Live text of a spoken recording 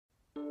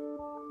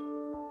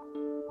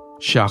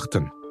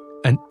Seachtain,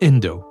 an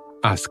Indo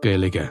as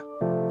Gaeilge.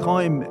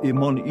 Táim I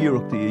mon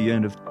iireachta I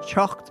dhéanamh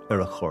teacht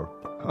a chorp,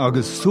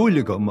 agus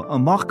súlagam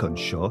amachchan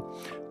seo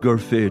gur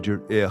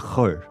féidir a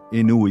chur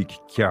in uig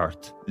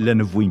ceart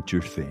lena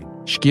bhaintir féin.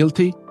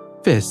 Scialtaí,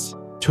 fis,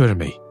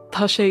 tuirmí.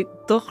 Tá sé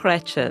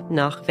dochreite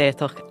nach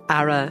bhéadach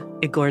ara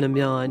I gcóna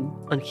meáin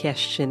an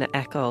cheist sin a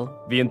eáil.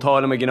 Bhí an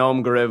tálam a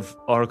gnám go raibh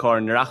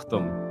áthcáir na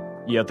reachtam.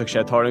 Íontach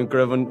sé táirn go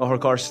raibh an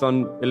áthcáir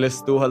san I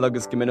lis dúthal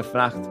agus go minic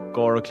freacht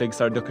gcóir a clig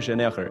sar ducha sin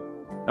éachair.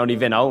 Ná ní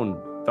bhín ann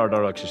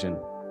dardarach sé sin.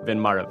 Bhín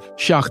marabh.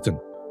 Seachtain.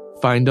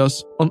 Find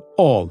us on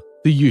all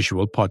the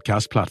usual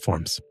podcast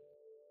platforms.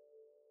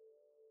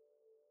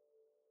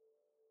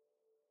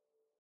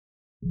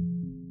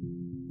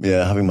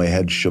 Yeah, having my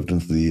head shoved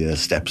into the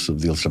steps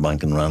of the Ulster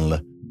Bank in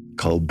Ranelagh,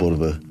 cold butt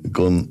of a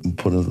gun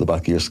put into the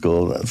back of your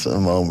skull, that's a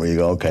moment where you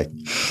go, okay,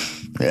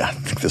 yeah, I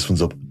think this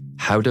one's up.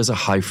 How does a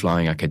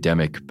high-flying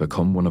academic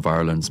become one of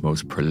Ireland's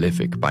most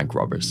prolific bank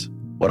robbers?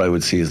 What I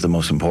would see as the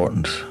most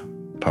important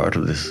part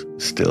of this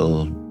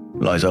still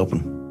lies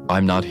open.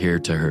 I'm Not Here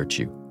to Hurt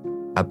You,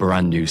 a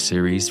brand new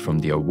series from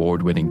the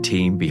award-winning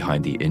team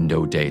behind the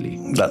Indo Daily.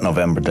 That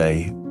November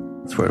day,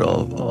 that's where it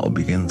all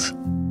begins.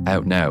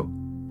 Out now,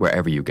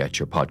 wherever you get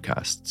your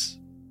podcasts.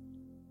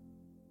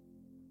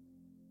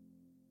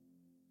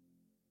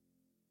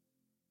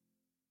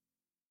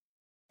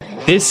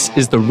 This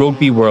is the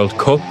Rugby World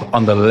Cup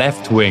on the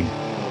left wing.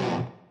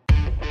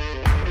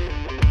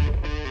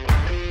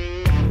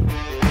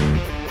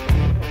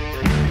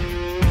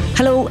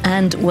 Hello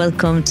and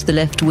welcome to The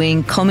Left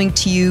Wing, coming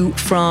to you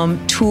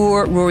from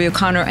Tour. Rory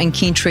O'Connor and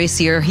Cian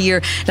Tracy are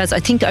here. Lads, I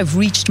think I've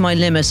reached my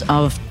limit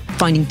of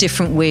finding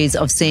different ways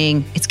of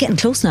saying it's getting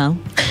close now.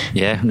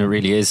 Yeah, it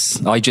really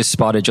is. I just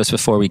spotted just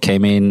before we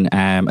came in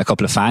a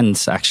couple of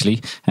fans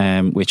actually,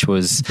 which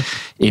was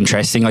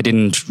interesting.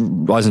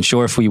 Wasn't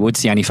sure if we would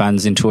see any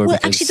fans in Tour. Well,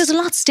 actually, there's a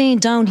lot staying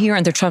down here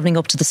and they're travelling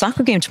up to the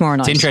soccer game tomorrow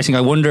night. It's interesting.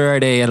 I wonder, are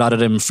they a lot of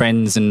them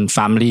friends and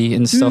family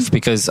and stuff?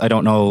 Because I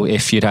don't know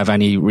if you'd have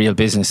any real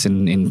business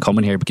in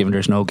coming here, given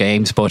there's no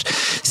games. But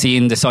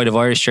seeing the side of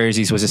Irish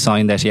jerseys was a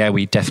sign that, yeah,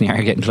 we definitely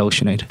are getting close,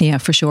 Sinead. Yeah,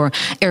 for sure.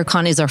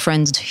 Erkan is our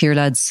friend here,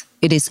 lads.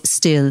 It is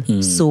still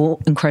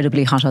so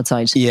incredibly hot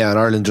outside. Yeah, and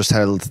Ireland just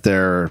held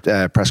their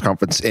press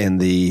conference in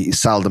the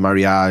Salle de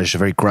Mariage, a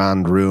very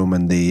grand room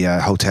in the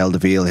Hotel de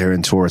Ville here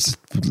in Tours.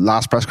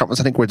 Last press conference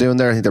I think we're doing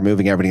there. I think they're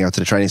moving everything out to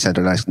the training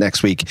centre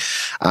next week.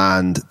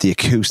 And the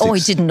acoustics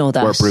I didn't know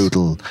that. Were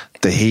brutal.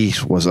 The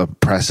heat was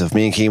oppressive.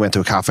 Me and Cian went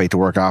to a cafe to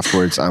work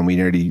afterwards and we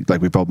nearly,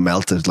 we both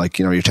melted.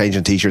 You're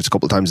changing t-shirts a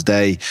couple of times a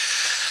day.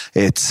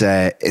 It's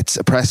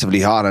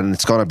oppressively hot and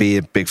it's going to be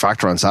a big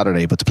factor on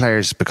Saturday. But the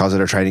players, because of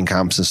their training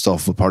camps and stuff,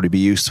 will probably be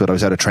used to it. I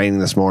was out of training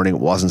this morning. It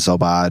wasn't so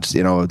bad.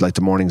 The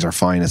mornings are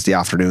fine. It's the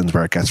afternoons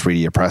where it gets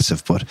really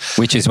oppressive. But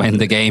which is when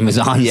the game is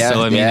on. Yeah,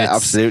 so,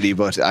 absolutely.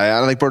 But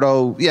I think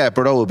Bordeaux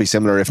will be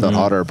similar, if not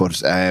hotter.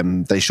 But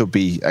they should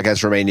be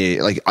against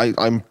Romania.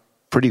 I'm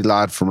pretty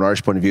glad from an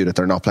Irish point of view that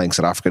they're not playing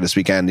South Africa this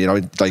weekend.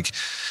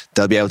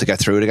 They'll be able to get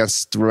through it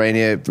against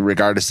Romania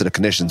regardless of the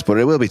conditions, but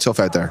it will be tough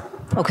out there.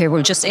 Okay,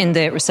 we're just in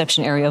the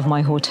reception area of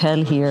my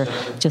hotel here,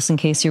 just in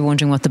case you're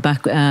wondering what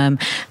the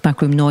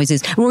backroom noise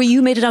is. Rory,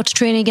 you made it out to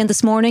training again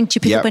this morning. Did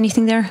you pick up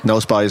anything there? No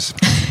spies.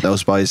 No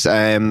spies.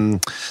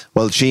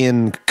 Well,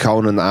 Sheehan,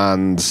 Conan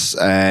and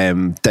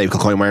Dave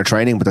Kilcoyne were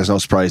training, but there's no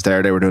surprise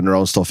there. They were doing their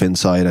own stuff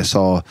inside. I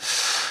saw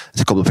a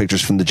couple of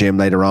pictures from the gym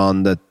later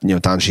on that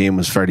Dan Sheehan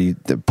was fairly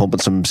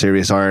pumping some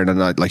serious iron,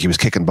 and he was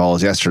kicking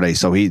balls yesterday.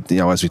 So he,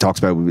 as we talked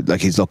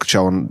about, he's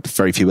showing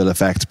very few ill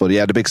effects. But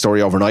yeah, the big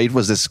story overnight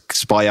was this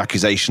spy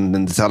accusation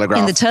in the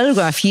Telegraph. In the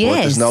Telegraph, yes.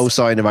 But there's no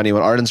sign of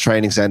anyone. Ireland's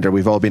training centre,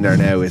 we've all been there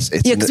now.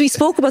 Because we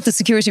spoke about the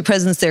security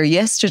presence there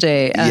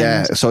yesterday.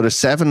 So there's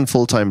 7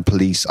 full-time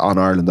police on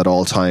Ireland at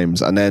all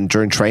times, and then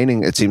during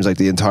training it seems like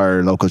the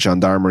entire local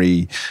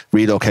gendarmerie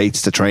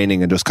relocates to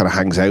training and just kind of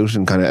hangs out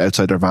and kind of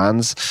outside their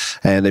vans.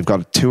 And they've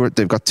got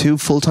two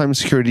full-time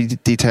security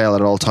detail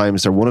at all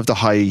times. They're one of the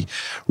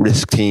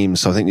high-risk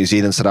teams. So I think New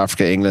Zealand, South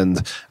Africa,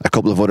 England, a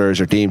couple of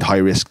others are deemed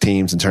high-risk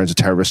teams in terms of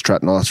terrorist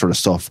threat and all that sort of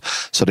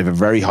stuff. So they have a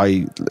very high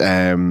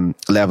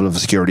level of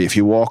security. If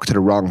you walk to the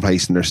wrong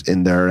place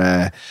in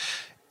their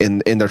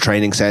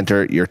training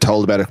centre, you're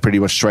told about it pretty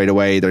much straight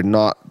away. They're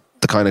not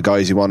the kind of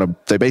guys you want to.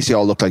 They basically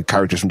all look like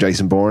characters from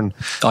Jason Bourne.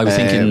 I was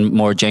thinking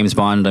more James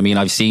Bond. I mean,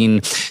 I've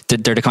seen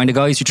they're the kind of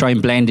guys who try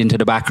and blend into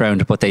the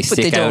background, but they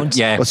stick out.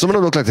 Yeah, well, some of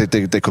them look like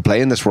they could play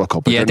in this World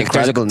Cup. Yeah,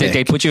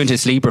 they put you into a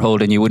sleeper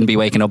hold and you wouldn't be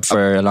waking up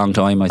for a long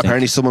time. I think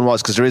apparently someone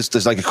was, because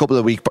there's a couple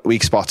of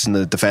weak spots in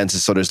the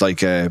defences. So there's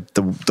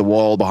the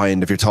wall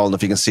behind, if you're tall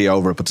enough you can see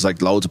over it, but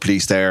there's loads of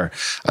police there,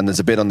 and there's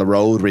a bit on the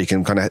road where you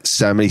can kind of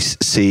semi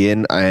see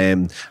in.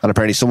 And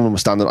apparently someone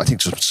was standing, I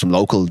think just some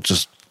local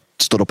just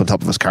stood up on top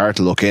of his car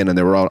to look in, and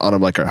they were on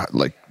him like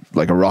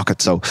a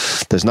rocket. So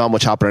there's not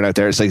much happening out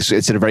there.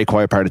 It's in a very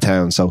quiet part of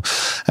town. So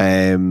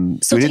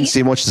we didn't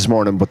see much this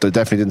morning, but they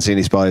definitely didn't see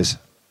any spies.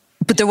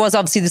 But there was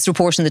obviously this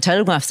report in the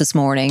Telegraph this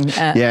morning.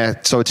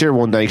 So a Tier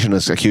 1 nation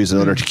has accused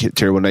another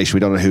Tier 1 nation, we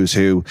don't know who's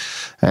who,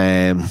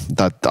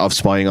 that of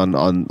spying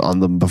on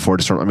them before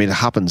this tournament. I mean, it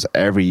happens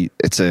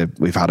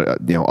we've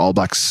had All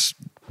Blacks,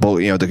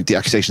 the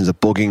accusations of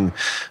bugging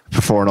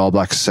before an All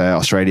Blacks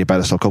Australia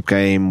Pedestal Cup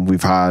game.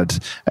 We've had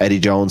Eddie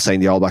Jones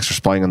saying the All Blacks were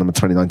spying on them in the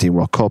 2019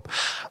 World Cup.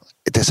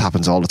 This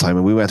happens all the time,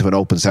 and we went to an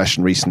open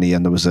session recently,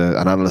 and there was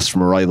an analyst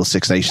from a rival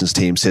Six Nations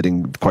team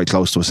sitting quite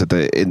close to us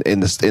in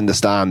the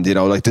stand.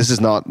 This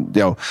is not,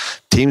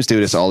 teams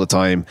do this all the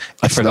time.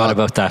 I forgot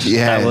about that.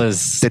 Yeah,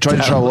 they tried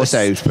to throw us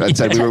out and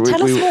said we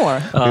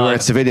were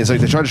civilians.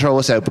 Like, they tried to throw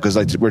us out because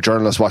we're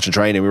journalists watching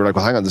training. We were like,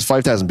 well, hang on, there's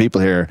 5,000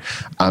 people here,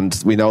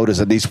 and we know there's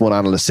at least one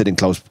analyst sitting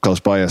close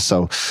by us.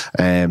 So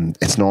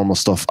it's normal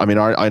stuff. I mean,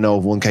 I know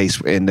of one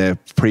case in the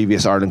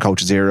previous Ireland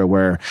coaches era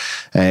where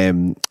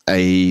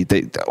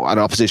an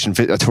opposition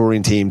a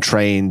touring team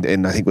trained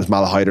in, I think it was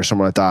Malahide or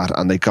somewhere like that,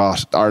 and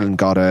Ireland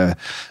got a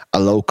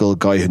local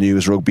guy who knew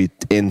his rugby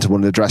into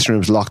one of the dressing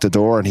rooms, locked the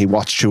door, and he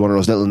watched through one of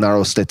those little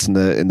narrow slits in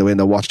the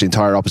window, watched the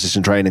entire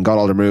opposition training, got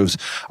all their moves.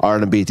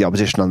 Ireland beat the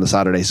opposition on the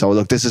Saturday. So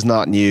look, this is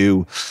not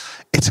new.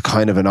 It's a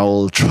kind of an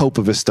old trope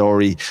of a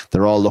story.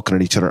 They're all looking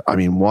at each other. I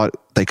mean, what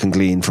they can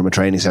glean from a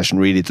training session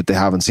really that they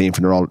haven't seen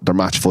from their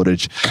match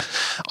footage,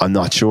 I'm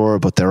not sure,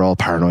 but they're all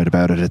paranoid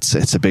about it.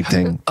 It's a big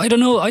thing. I don't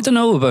know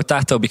about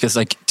that though, because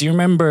do you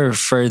remember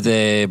for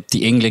the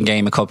England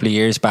game a couple of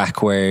years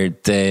back where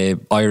the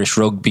Irish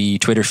rugby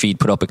Twitter feed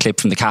put up a clip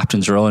from the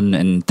captain's run,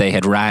 and they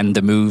had ran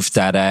the move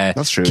that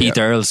Keith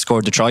Earls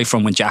scored the try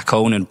from when Jack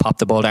Conan popped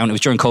the ball down. It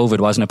was during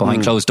COVID, wasn't it,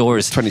 behind closed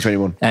doors?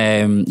 2021.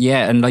 And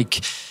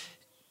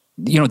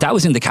that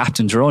was in the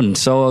captain's run.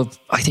 So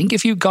I think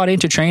if you got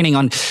into training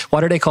on,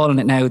 what are they calling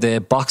it now? The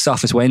box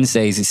office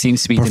Wednesdays. It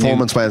seems to be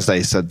Performance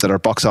Wednesdays that are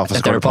box office.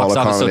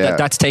 So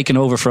that's taken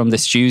over from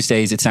this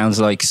Tuesdays, it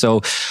sounds like.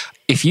 So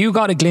if you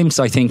got a glimpse,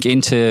 I think,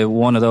 into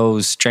one of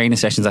those training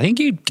sessions, I think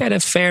you'd get a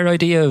fair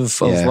idea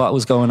of what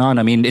was going on.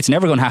 I mean, it's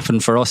never going to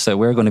happen for us that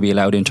we're going to be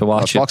allowed in to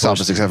watch it. Box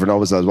office, except for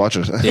those that watch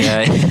it.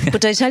 Yeah.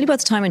 But did I tell you about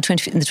the time in the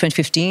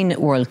 2015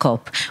 World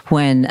Cup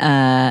when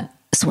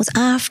so it was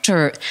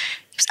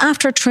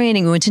after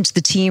training, we went into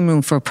the team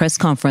room for a press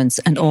conference,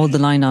 and all the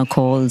line-out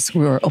calls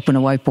were up on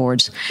a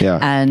whiteboard. Yeah.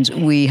 And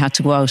we had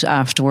to go out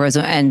afterwards.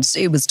 And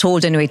it was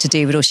told anyway to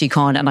David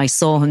O'Shea-Con, and I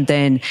saw him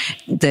then,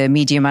 the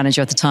media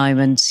manager at the time,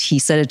 and he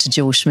said it to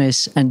Joe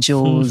Schmidt, and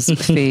Joe's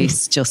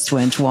face just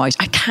went white.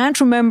 I can't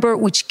remember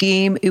which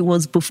game it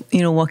was,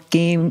 what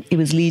game it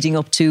was leading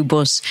up to,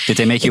 but... Did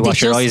they make you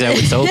wash your eyes out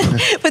with soap?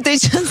 But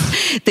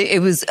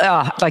it was,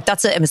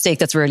 that's a mistake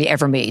that's rarely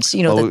ever made.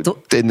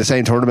 In the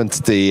same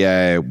tournament,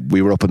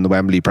 we were up in the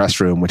Wembley press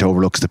room, which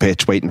overlooks the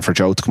pitch, waiting for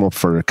Joe to come up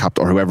for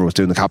or whoever was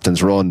doing the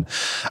captain's run,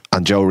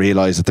 and Joe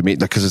realised that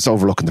because it's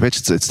overlooking the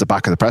pitch, it's the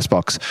back of the press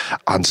box,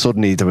 and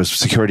suddenly there was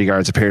security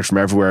guards appeared from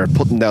everywhere,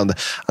 putting down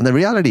and the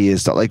reality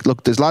is that,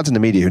 look, there's lads in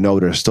the media who know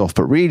their stuff,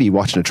 but really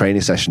watching a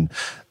training session,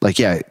 by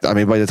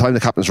the time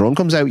the captain's run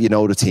comes out, you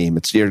know the team.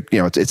 It's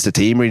the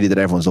team really that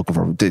everyone's looking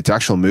for. The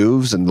actual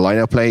moves and the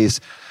line-out plays,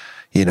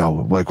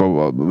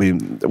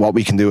 what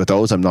we can do with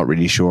those, I'm not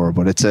really sure,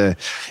 but it's a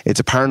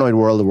paranoid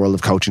world, the world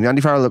of coaching.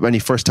 Andy Farrell, when he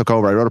first took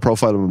over, I wrote a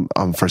profile of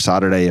him for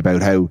Saturday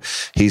about how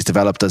he's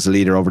developed as a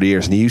leader over the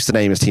years, and he used to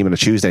name his team on a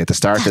Tuesday at the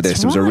start of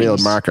this. It was a real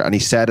marker, and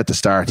he said at the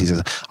start, he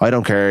says, I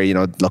don't care,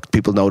 look,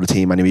 people know the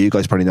team anyway, you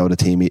guys probably know the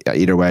team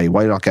either way,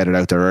 why not get it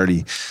out there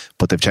early?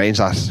 But they've changed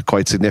that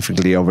quite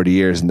significantly over the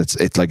years, and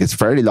it's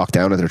fairly locked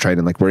down at their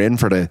training. We're in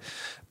for the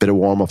bit of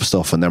warm-up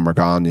stuff and then we're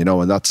gone,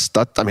 and that's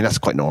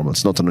quite normal.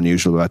 It's nothing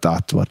unusual about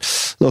that.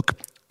 But look,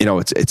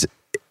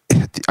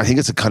 I think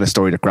it's a kind of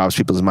story that grabs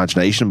people's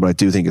imagination, but I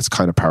do think it's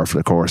kind of powerful,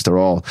 of course. They're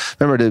all...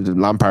 Remember the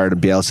Lampard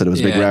and Bielsa, there was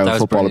a big row of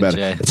football about it.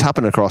 Yeah. It's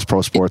happening across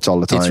pro sports all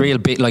the time. It's real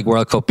bit like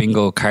World Cup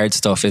bingo card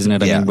stuff, isn't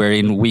it? I mean, we're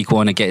in week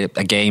one, a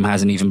game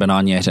hasn't even been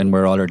on yet, and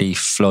we're already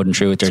flooding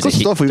through it. There's good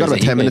stuff. We've got about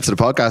 10 minutes of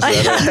the podcast.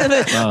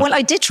 Well,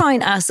 I did try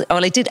and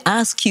I did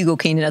ask Hugo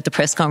Keenan at the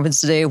press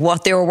conference today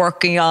what they were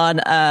working on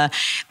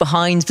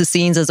behind the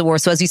scenes, as it were.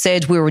 So as you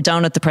said, we were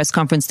down at the press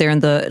conference there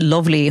in the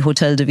lovely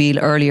Hotel de Ville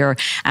earlier,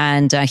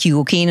 and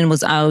Hugo Keenan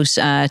was out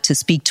to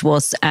speak to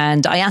us,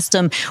 and I asked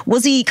him,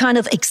 was he kind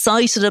of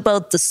excited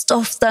about the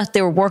stuff that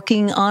they were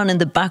working on in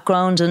the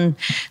background and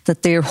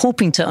that they're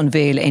hoping to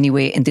unveil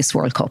anyway in this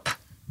World Cup?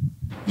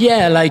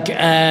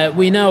 Yeah,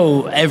 we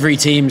know every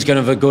team's going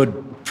to have a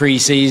good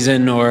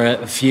pre-season or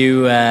a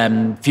few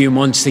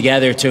months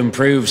together to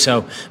improve,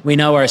 so we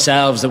know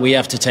ourselves that we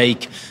have to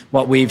take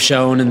what we've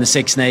shown in the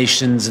Six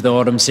Nations, the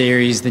Autumn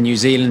Series, the New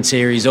Zealand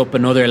Series up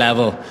another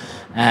level.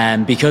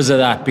 Because of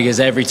that, because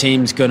every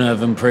team's going to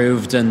have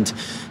improved and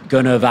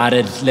going to have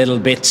added little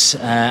bits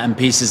and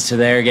pieces to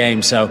their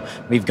game, so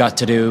we've got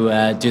to do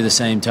the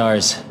same to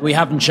ours. We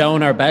haven't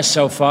shown our best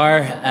so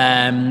far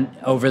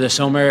over the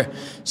summer,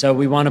 so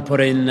we want to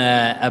put in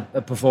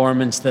a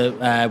performance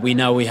that we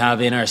know we have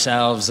in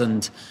ourselves,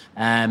 and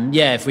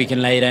if we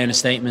can lay down a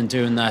statement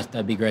doing that,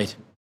 that'd be great.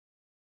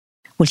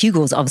 Well,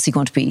 Hugo's obviously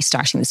going to be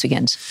starting this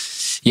weekend.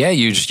 Yeah,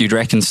 you'd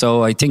reckon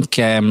so. I think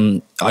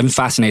I'm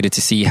fascinated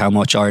to see how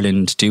much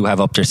Ireland do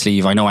have up their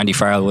sleeve. I know Andy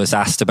Farrell was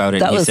asked about it.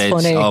 That and he said,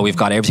 funny. "Oh, we've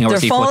got everything up our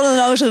sleeve."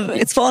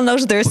 It's fallen out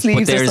of their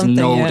sleeves. But there's or something,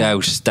 no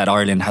doubt that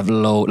Ireland have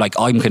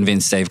I'm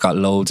convinced they've got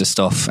loads of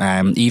stuff.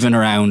 Even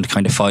around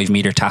kind of 5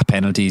 metre tap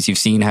penalties, you've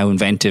seen how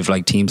inventive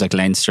teams like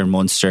Leinster,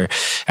 Munster,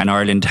 and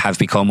Ireland have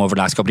become over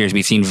the last couple of years.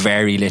 We've seen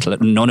very little,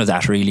 none of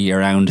that really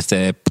around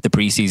the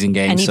pre-season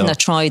games. And even that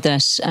try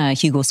that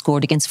Hugo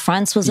scored against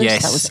France, was it?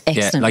 Yes, that was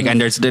excellent. Yeah. And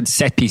there's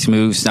set piece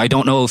moves. I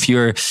don't know if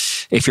you're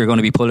going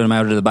to be pulling them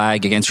out of the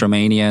bag against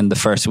Romania in the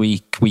first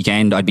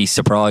weekend. I'd be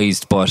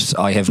surprised, but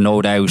I have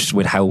no doubt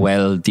with how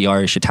well the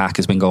Irish attack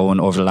has been going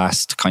over the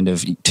last kind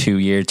of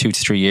 2 to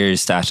 3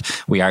 years that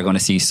we are going to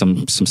see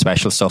some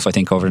special stuff, I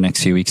think, over the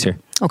next few weeks here.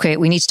 Okay,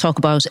 we need to talk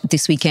about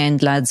this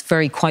weekend, lads.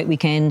 Very quiet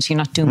weekend. You're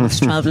not doing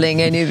much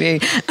travelling, any of you.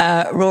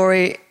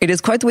 Rory, it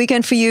is quite the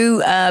weekend for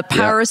you.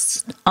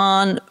 Paris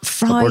on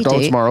Friday.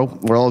 Bordeaux tomorrow.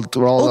 We're all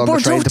on the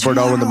train to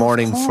Bordeaux in the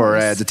morning for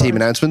the team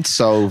announcement.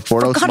 So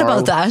Bordeaux Forgot tomorrow.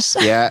 about that.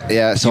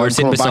 Yeah. So you're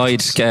sitting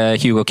beside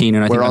Hugo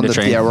Keenan, I think, on the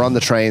train. Yeah, we're on the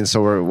train.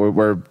 So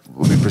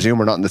we presume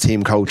we're not in the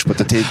team coach, but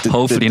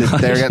hopefully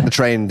not. They're getting the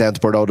train down to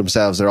Bordeaux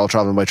themselves. They're all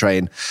travelling by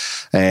train.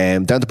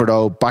 Down to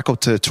Bordeaux, back up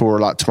to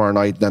Tour tomorrow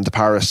night, then to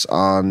Paris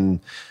on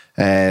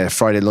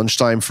Friday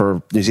lunchtime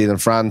for New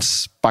Zealand,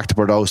 France, back to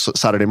Bordeaux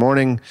Saturday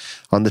morning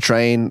on the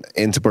train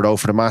into Bordeaux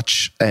for the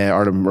match,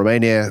 Ireland,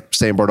 Romania,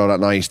 stay in Bordeaux that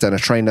night, then a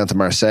train down to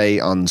Marseille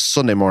on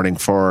Sunday morning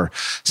for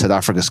South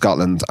Africa,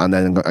 Scotland, and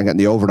then I'm getting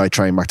the overnight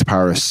train back to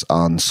Paris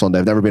on Sunday.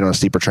 I've never been on a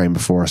sleeper train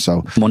before,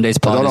 so Monday's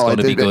pod is going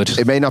to be good.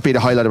 It may not be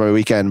the highlight of my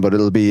weekend, but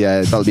that'll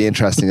be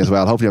interesting as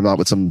well. Hopefully I'm not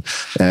with some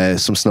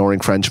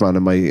snoring Frenchman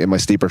in my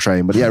sleeper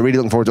train, but yeah, really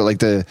looking forward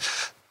to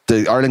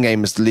the Ireland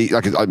game is the least,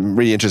 I'm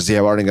really interested to see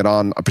how Ireland get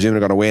on. I presume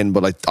they're going to win,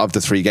 but of the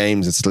 3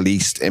 games, it's the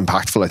least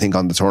impactful, I think,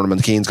 on the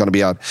tournament. Keane's going to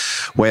be at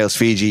Wales,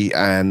 Fiji,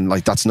 and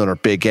that's another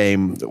big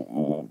game.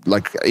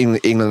 Like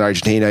England,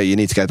 Argentina, you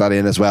need to get that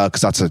in as well,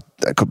 because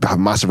it could have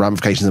massive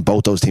ramifications in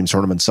both those teams'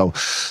 tournaments. So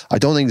I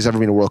don't think there's ever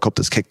been a World Cup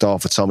that's kicked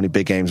off with so many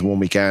big games one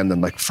weekend,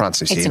 and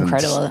France, it's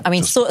incredible. I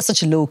mean,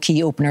 such a low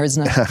key opener,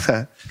 isn't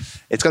it?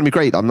 It's going to be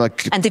great.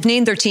 And they've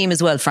named their team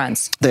as well,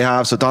 France. They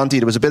have. So Dante,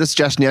 there was a bit of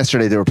suggestion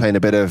yesterday they were playing a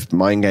bit of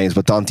mind games,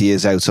 but Dante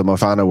is out, so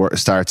Mofana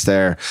starts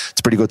there. It's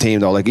a pretty good team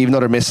though. Even though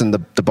they're missing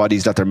the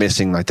bodies that they're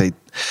missing,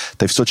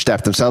 they've such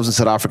depth. Themselves in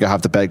South Africa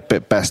have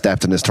the best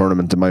depth in this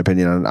tournament, in my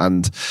opinion,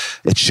 and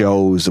it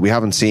shows. We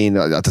haven't seen,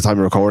 at the time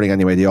of recording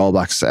anyway, the All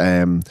Blacks.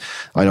 I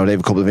know they have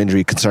a couple of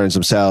injury concerns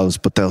themselves,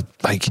 but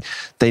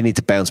they need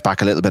to bounce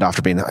back a little bit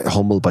after being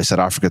humbled by South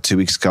Africa 2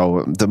 weeks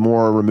ago. The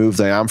more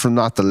removed I am from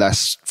that, the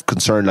less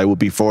concerned I would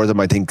be for them.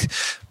 I think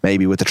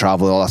maybe with the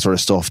travel and all that sort of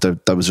stuff,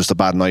 that was just a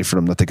bad night for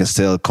them, that they can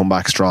still come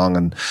back strong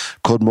and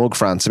could mug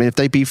France. I mean, if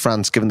they beat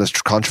France, given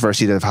the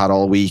controversy they've had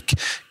all week,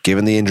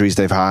 given the injuries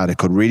they've had, it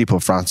could really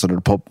put France under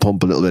the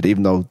pump a little bit,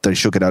 even though they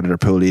should get out of their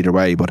pool either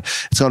way. But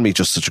it's going to be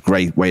just such a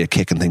great way of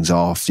kicking things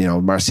off.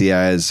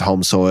 Marseillaise,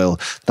 home soil,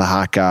 the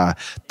Haka,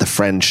 the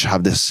French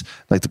have this,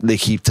 they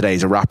keep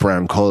today's a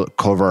wraparound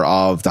cover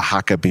of the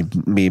Haka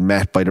being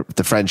met by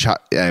the French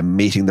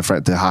meeting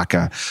the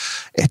Haka.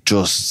 It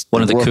just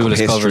one of the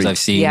coolest covers I've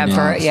seen.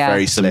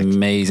 Very slick. It's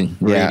amazing.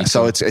 Really cool.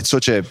 So it's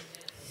such an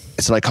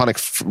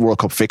iconic World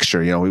Cup fixture.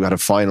 We had a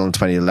final in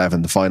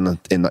 2011, the final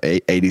in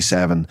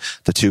 87,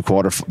 the 3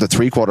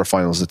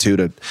 quarterfinals, the 2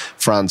 that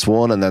France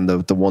won, and then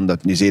the one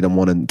that New Zealand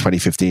won in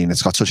 2015.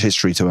 It's got such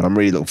history to it. I'm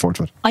really looking forward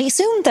to it. I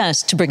assume that,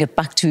 to bring it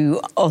back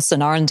to us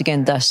in Ireland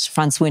again, that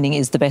France winning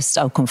is the best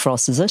outcome for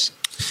us, is it?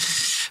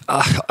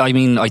 I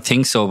mean, I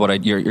think so,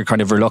 but you're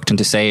kind of reluctant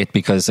to say it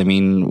because, I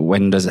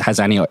mean, has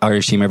any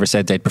Irish team ever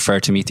said they'd prefer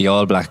to meet the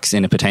All Blacks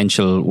in a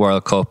potential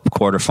World Cup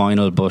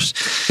quarter-final? But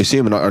you see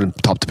them Ireland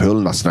top the pool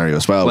in that scenario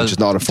as well, which is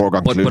not a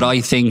foregone conclusion. But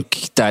I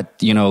think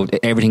that,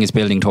 everything is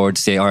building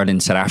towards the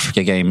Ireland-South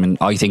Africa game, and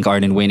I think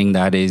Ireland winning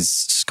that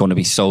is going to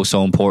be so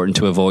important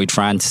to avoid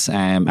France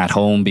at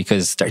home,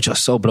 because they're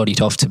just so bloody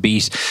tough to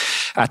beat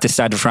at the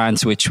Stade de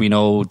France, which we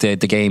know the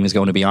game is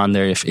going to be on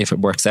there if it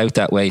works out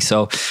that way.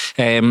 So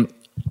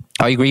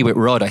I agree with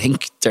Rod. I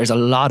think there's a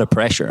lot of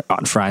pressure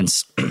on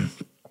France.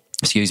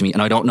 Excuse me.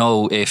 And I don't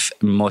know if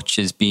much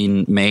has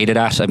been made of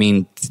that. I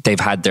mean, they've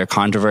had their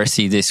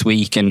controversy this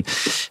week, and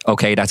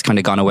okay, that's kind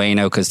of gone away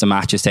now because the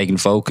match is taking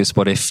focus.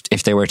 But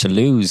if they were to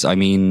lose, I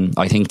mean,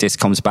 I think this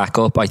comes back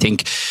up. I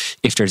think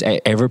if there's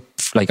ever,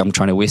 I'm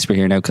trying to whisper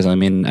here now because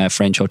I'm in a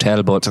French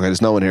hotel, but okay,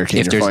 there's no one here.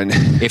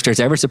 If there's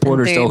ever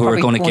supporters though who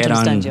are going to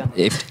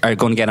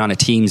get on a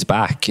team's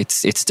back,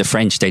 it's the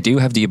French. They do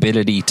have the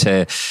ability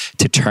to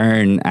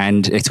turn,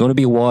 and it's going to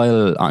be a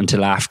while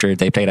until after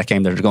they play that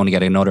game they're going to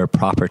get another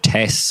proper test.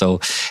 So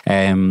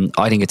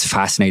I think it's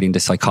fascinating, the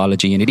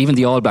psychology in it. Even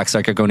the All Blacks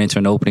are going into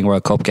an opening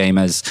World Cup game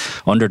as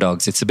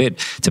underdogs. It's a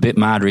bit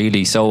mad,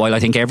 really. So while I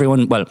think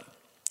everyone,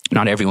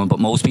 not everyone, but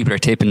most people are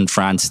tipping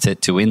France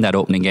to win that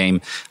opening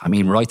game. I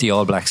mean, write the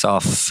All Blacks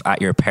off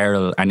at your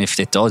peril, and if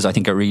it does, I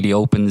think it really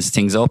opens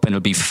things up, and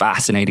it'll be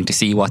fascinating to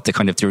see what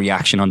the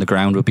reaction on the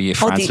ground would be if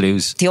France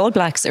lose. The All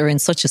Blacks are in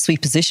such a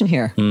sweet position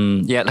here.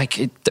 I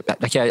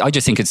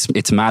just think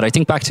it's mad. I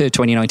think back to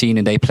 2019,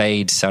 and they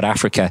played South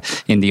Africa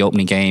in the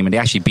opening game, and they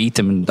actually beat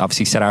them, and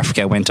obviously South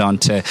Africa went on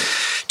to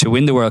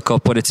win the World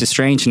Cup. But it's a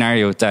strange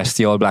scenario that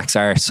the All Blacks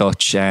are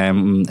such I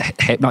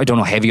don't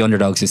know, heavy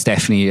underdogs is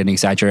definitely an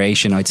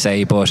exaggeration, I'd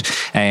say, but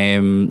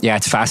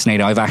it's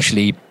fascinating.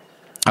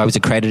 I was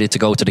accredited to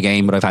go to the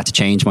game, but I've had to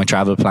change my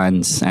travel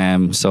plans,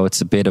 so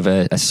it's a bit of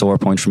a sore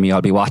point for me.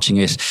 I'll be watching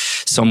it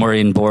somewhere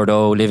in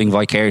Bordeaux, living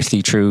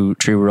vicariously through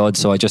Rudd,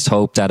 so I just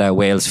hope that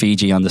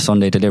Wales-Fiji on the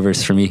Sunday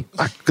delivers for me.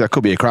 That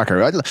could be a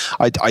cracker.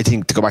 I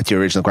think, to go back to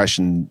your original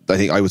question, I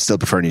think I would still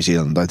prefer New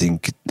Zealand. I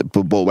think,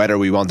 but whether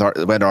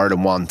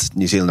Ireland want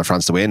New Zealand or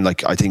France to win,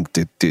 I think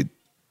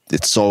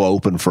it's so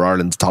open for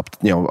Ireland's top,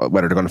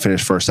 whether they're going to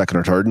finish first, second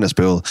or third in this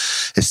pool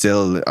is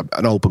still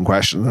an open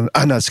question.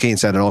 And as Keane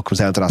said, it all comes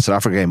down to that South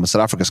Africa game. But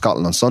South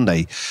Africa-Scotland on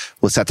Sunday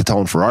will set the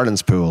tone for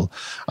Ireland's pool.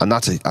 And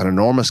that's an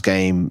enormous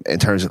game in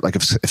terms of,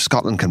 if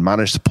Scotland can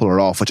manage to pull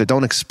it off, which I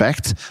don't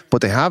expect,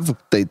 but they have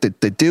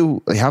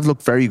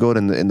looked very good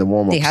in the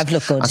warm-ups. They have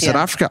looked good, and South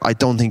Africa, I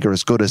don't think are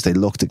as good as they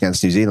looked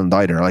against New Zealand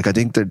either. I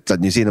think that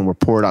New Zealand were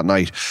poor that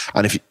night.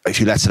 And if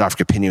you let South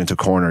Africa pin you into a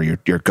corner,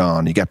 you're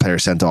gone. You get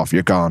players sent off,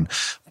 you're gone.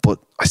 But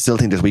I still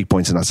think there's weak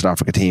points in that South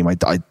Africa team. I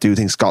do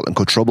think Scotland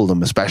could trouble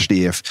them,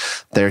 especially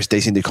if they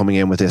seem to be coming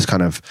in with this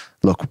kind of,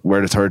 look,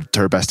 we're the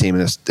third best team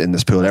in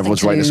this pool.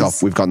 Everyone's writing us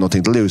off. We've got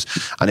nothing to lose.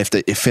 And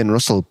if Finn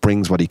Russell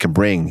brings what he can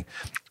bring,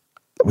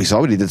 we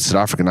saw what he did to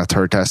South Africa in that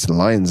third test in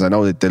the Lions. I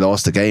know that they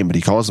lost the game, but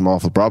he caused them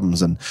awful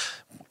problems. And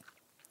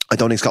I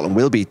don't think Scotland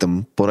will beat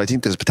them, but I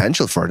think there's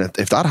potential for it.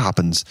 If that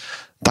happens,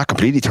 that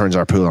completely turns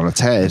our pool on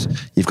its head.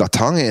 You've got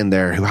Tonga in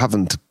there who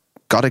haven't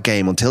got a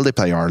game until they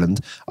play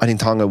Ireland. I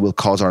think Tonga will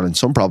cause Ireland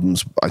some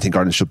problems. I think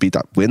Ireland should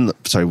win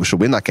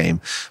that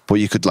game. But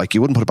you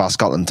wouldn't put it past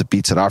Scotland to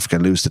beat South Africa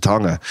and lose to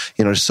Tonga.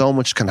 There's so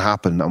much can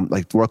happen.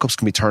 World Cups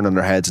can be turned on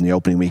their heads in the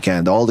opening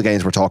weekend. All the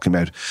games we're talking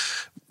about,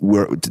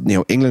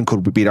 England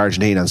could beat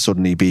Argentina and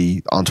suddenly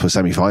be onto a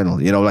semi-final.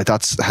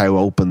 That's how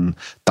open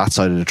that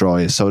side of the draw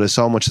is. So there's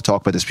so much to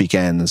talk about this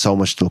weekend and so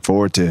much to look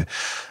forward to.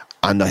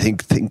 And I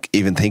think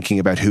even thinking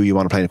about who you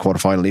want to play in a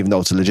quarterfinal, even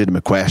though it's a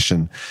legitimate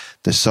question,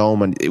 there's so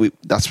many.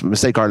 That's a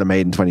mistake Ireland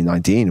made in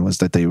 2019, was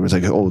that they was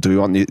like, oh, do we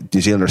want New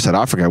Zealand or South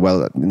Africa?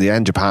 Well, in the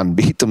end, Japan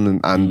beat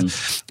them, and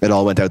it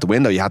all went out the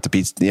window. You had to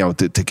beat,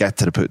 to get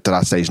to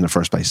that stage in the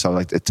first place. So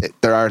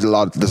there's a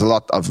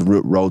lot of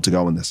road to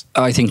go in this.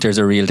 I think there's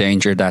a real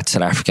danger that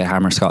South Africa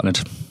hammer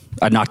Scotland.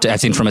 Not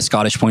as in from a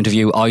Scottish point of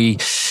view.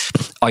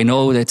 I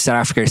know that South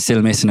Africa is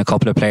still missing a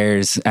couple of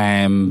players,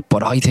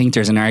 but I think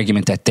there's an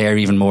argument that they're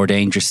even more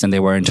dangerous than they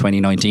were in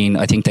 2019.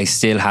 I think they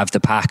still have the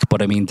pack,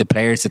 but I mean the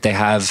players that they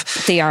have,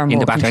 they are a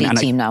more complete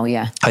team now.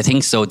 Yeah, I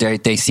think so.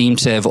 They seem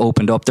to have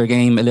opened up their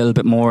game a little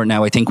bit more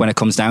now. I think when it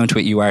comes down to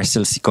it, you are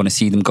still going to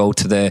see them go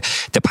to the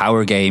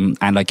power game,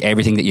 and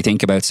everything that you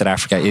think about South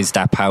Africa is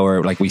that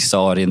power. We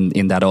saw it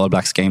in that All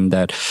Blacks game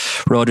that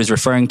Rod is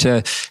referring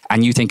to,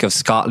 and you think of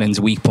Scotland's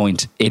weak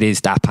point, it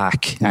is that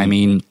pack. I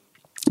mean,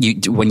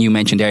 when you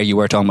mentioned there, you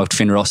were talking about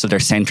Finn Russell, their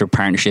centre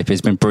partnership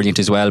has been brilliant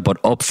as well, but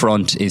up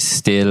front is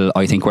still,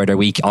 I think, where they're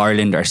weak.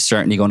 Ireland are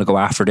certainly going to go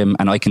after them,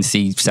 and I can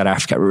see South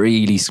Africa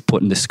really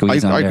putting the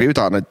squeeze on. I agree with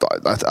that,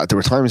 and there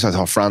were times I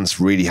thought France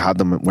really had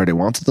them where they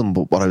wanted them,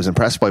 but what I was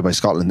impressed by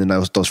Scotland in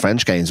those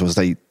French games was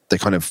they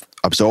kind of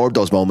absorbed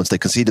those moments. They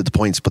conceded the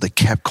points, but they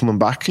kept coming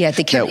back. Yeah,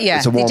 they kept.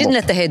 They didn't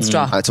let the heads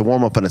drop. It's a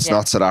warm up, and it's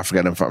not South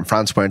Africa. And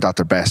France weren't at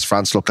their best.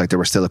 France looked like they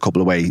were still a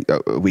couple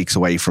of weeks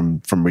away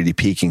from really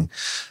peaking,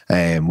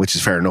 which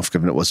is fair enough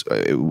given it was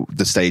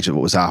the stage that it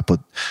was at.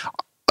 But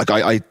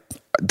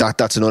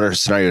that's another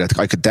scenario that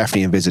I could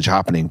definitely envisage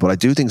happening. But I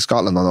do think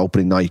Scotland on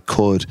opening night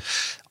could.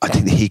 I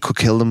think the heat could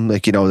kill them.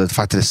 The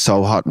fact that it's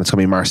so hot and it's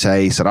going to be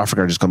Marseille, South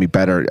Africa are just going to be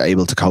better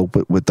able to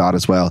cope with that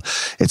as well.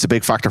 It's a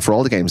big factor for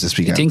all the games this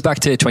weekend. I think back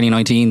to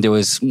 2019, there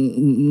was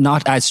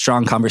not as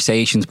strong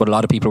conversations, but a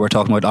lot of people were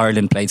talking about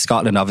Ireland played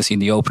Scotland obviously in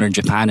the opener in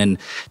Japan, and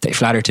they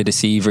flattered to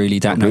deceive really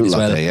that night as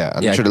well.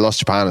 I'm sure they lost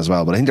Japan as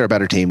well, but I think they're a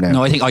better team now.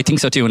 No, I think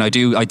so too, and I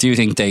do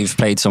think they've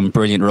played some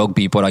brilliant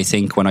rugby, but I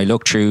think when I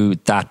look through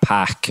that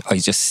pack, I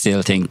just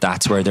still think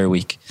that's where they're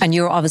weak. And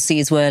you're obviously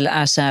as well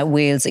at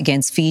Wales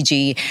against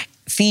Fiji.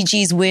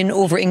 Fiji's win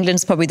over England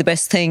is probably the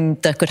best thing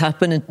that could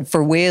happen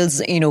for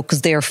Wales,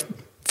 because they're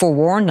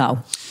forewarned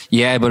now.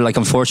 Yeah, but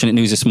unfortunate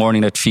news this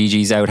morning that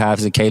Fiji's out half,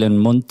 is it Caelan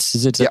Muntz,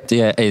 is it? Yep.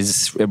 Yeah,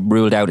 is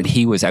ruled out, and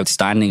he was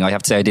outstanding. I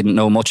have to say I didn't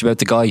know much about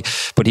the guy,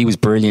 but he was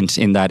brilliant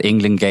in that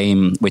England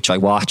game, which I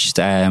watched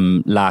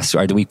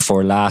the week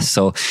before last.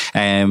 So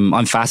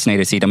I'm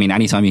fascinated to see it. I mean,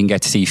 anytime you can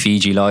get to see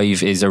Fiji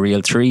live is a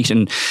real treat,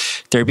 and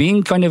they're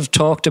being kind of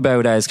talked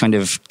about as kind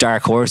of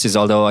dark horses,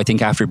 although I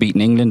think after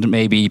beating England,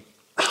 maybe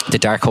the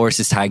dark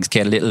horses tags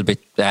get a little bit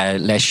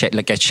less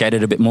get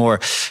shedded a bit more,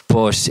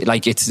 but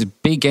like it's a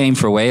big game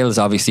for Wales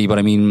obviously, but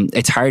I mean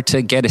it's hard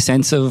to get a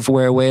sense of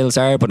where Wales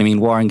are, but I mean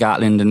Warren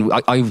Gatland, and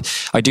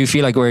I do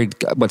feel like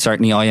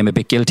certainly I am a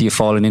bit guilty of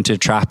falling into the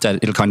trap that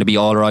it'll kind of be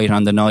all right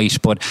on the night,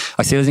 but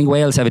I still think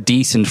Wales have a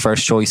decent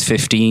first choice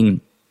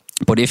 15.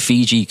 But if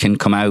Fiji can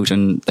come out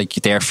and like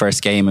their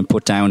first game and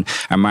put down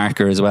a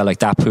marker as well, like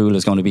that pool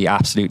is going to be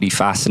absolutely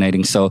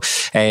fascinating. So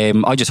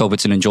I just hope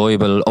it's an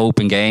enjoyable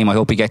open game. I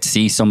hope we get to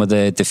see some of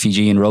the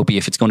Fijian rugby.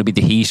 If it's going to be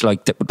the heat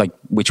like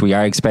which we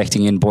are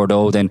expecting in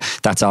Bordeaux, then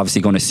that's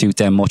obviously going to suit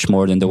them much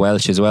more than the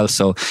Welsh as well.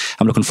 So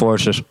I'm looking forward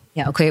to it.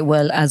 Yeah, okay.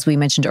 Well, as we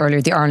mentioned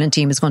earlier, the Ireland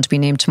team is going to be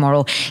named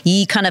tomorrow.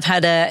 He kind of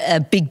had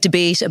a big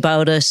debate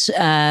about it.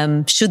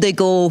 Should they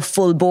go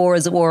full bore,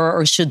 as it were,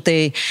 or should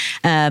they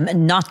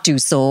not do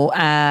so?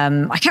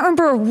 I can't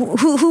remember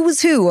who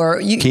was who. Or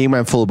Keane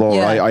went full bore.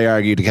 Yeah. I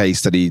argued the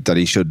case that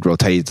he should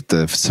rotate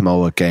the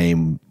Samoa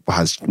game.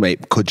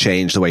 Could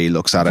change the way he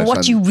looks at it.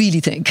 What do you really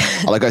think?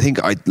 I think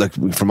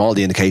from all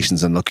the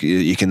indications, and look,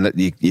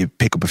 you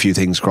pick up a few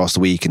things across the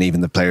week, and even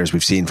the players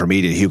we've seen for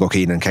media, Hugo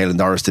Keane and Caelan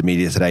Doris did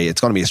media today.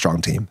 It's going to be a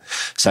strong team.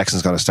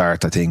 Sexton's going to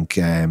start. I think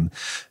a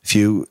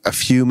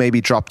few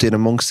maybe dropped in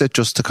amongst it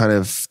just to kind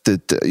of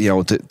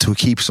to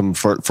keep some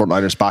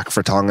frontliners back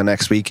for Tonga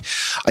next week.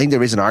 I think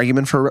there is an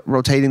argument for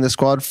rotating the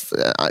squad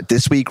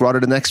this week rather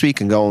than next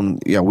week and going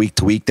week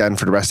to week then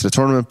for the rest of the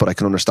tournament. But I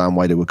can understand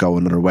why they would go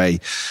another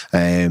way.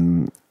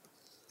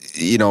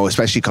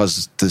 Especially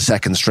because the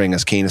second string,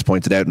 as Keane has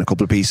pointed out in a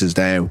couple of pieces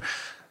now,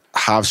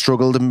 have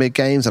struggled in big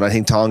games, and I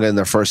think Tonga in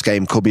their first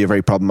game could be a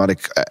very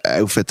problematic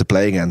outfit to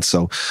play against.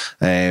 So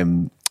I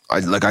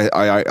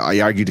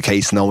argued the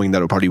case knowing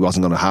that it probably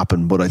wasn't going to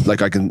happen, but I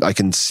can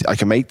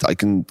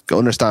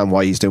understand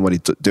why he's doing what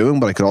he's doing,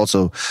 but I could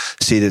also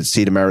see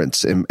the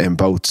merits in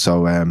both.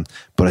 So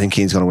but I think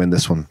Keane's going to win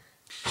this one.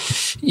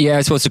 Yeah,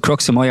 I suppose the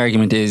crux of my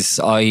argument is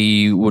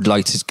I would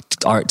like to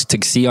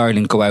see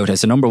Ireland go out as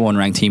the number one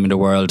ranked team in the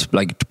world,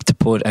 like to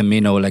put a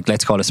minnow, like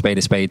let's call a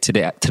spade to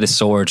the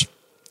sword,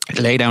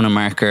 lay down a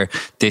marker.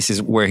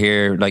 We're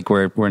here, like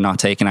we're not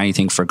taking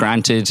anything for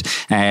granted.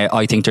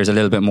 I think there's a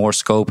little bit more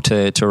scope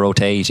to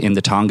rotate in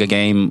the Tonga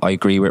game. I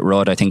agree with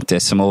Rod. I think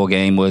the Samoa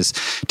game was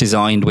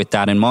designed with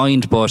that in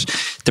mind, but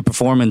the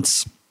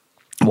performance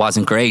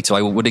wasn't great, so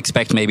I would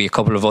expect maybe a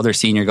couple of other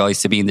senior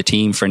guys to be in the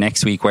team for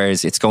next week,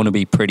 whereas it's going to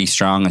be pretty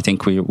strong. I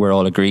think we're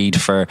all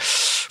agreed for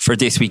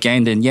this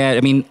weekend. And yeah,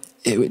 I mean,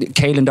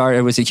 Caelan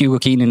Doris, was it Hugo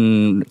Keane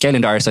and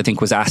Caelan Doris, I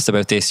think, was asked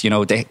about this.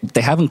 They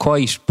haven't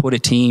quite put a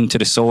team to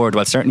the sword,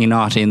 well, certainly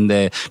not in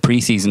the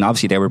pre-season.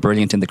 Obviously they were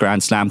brilliant in the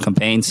Grand Slam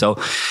campaign, so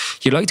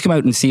you'd like to come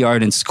out and see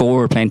Ireland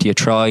score plenty of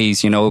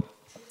tries.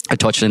 I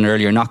touched on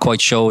earlier, not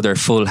quite show their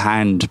full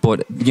hand,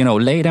 but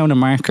lay down a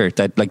marker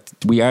that like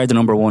we are the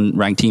number one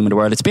ranked team in the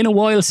world. It's been a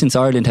while since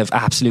Ireland have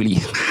absolutely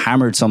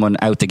hammered someone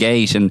out the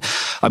gate, and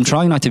I'm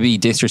trying not to be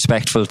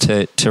disrespectful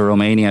to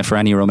Romania, for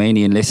any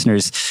Romanian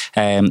listeners,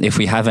 if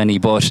we have any,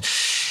 but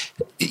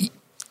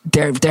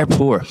they're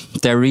poor.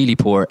 They're really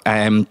poor.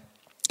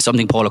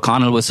 Something Paul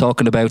O'Connell was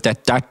talking about,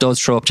 that does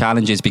throw up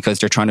challenges because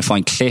they're trying to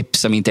find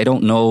clips. I mean, they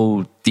don't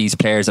know these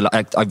players.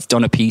 I've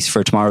done a piece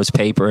for tomorrow's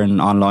paper and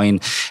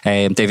online.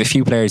 They have a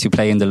few players who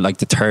play in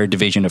the third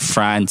division of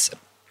France.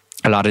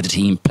 A lot of the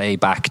team play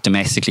back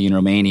domestically in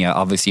Romania,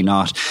 obviously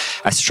not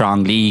a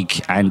strong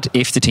league. And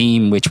if the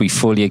team, which we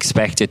fully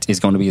expect it, is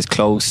going to be as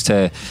close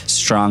to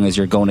strong as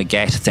you're going to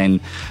get,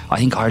 then I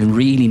think Ireland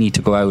really need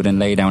to go out and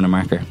lay down a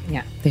marker.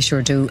 Yeah, they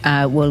sure do.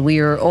 Well, we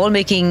are all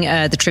making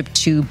the trip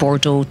to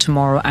Bordeaux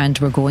tomorrow, and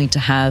we're going to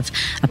have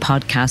a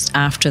podcast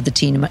after the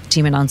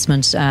team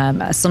announcement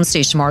at some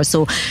stage tomorrow.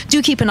 So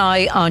do keep an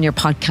eye on your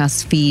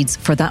podcast feeds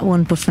for that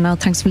one. But for now,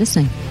 thanks for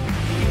listening.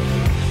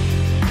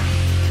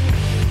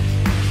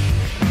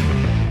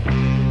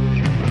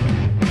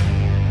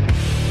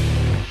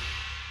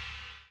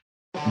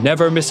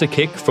 Never miss a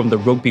kick from the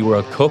Rugby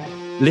World Cup.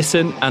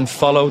 Listen and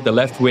follow The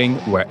Left Wing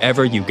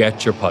wherever you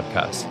get your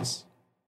podcasts.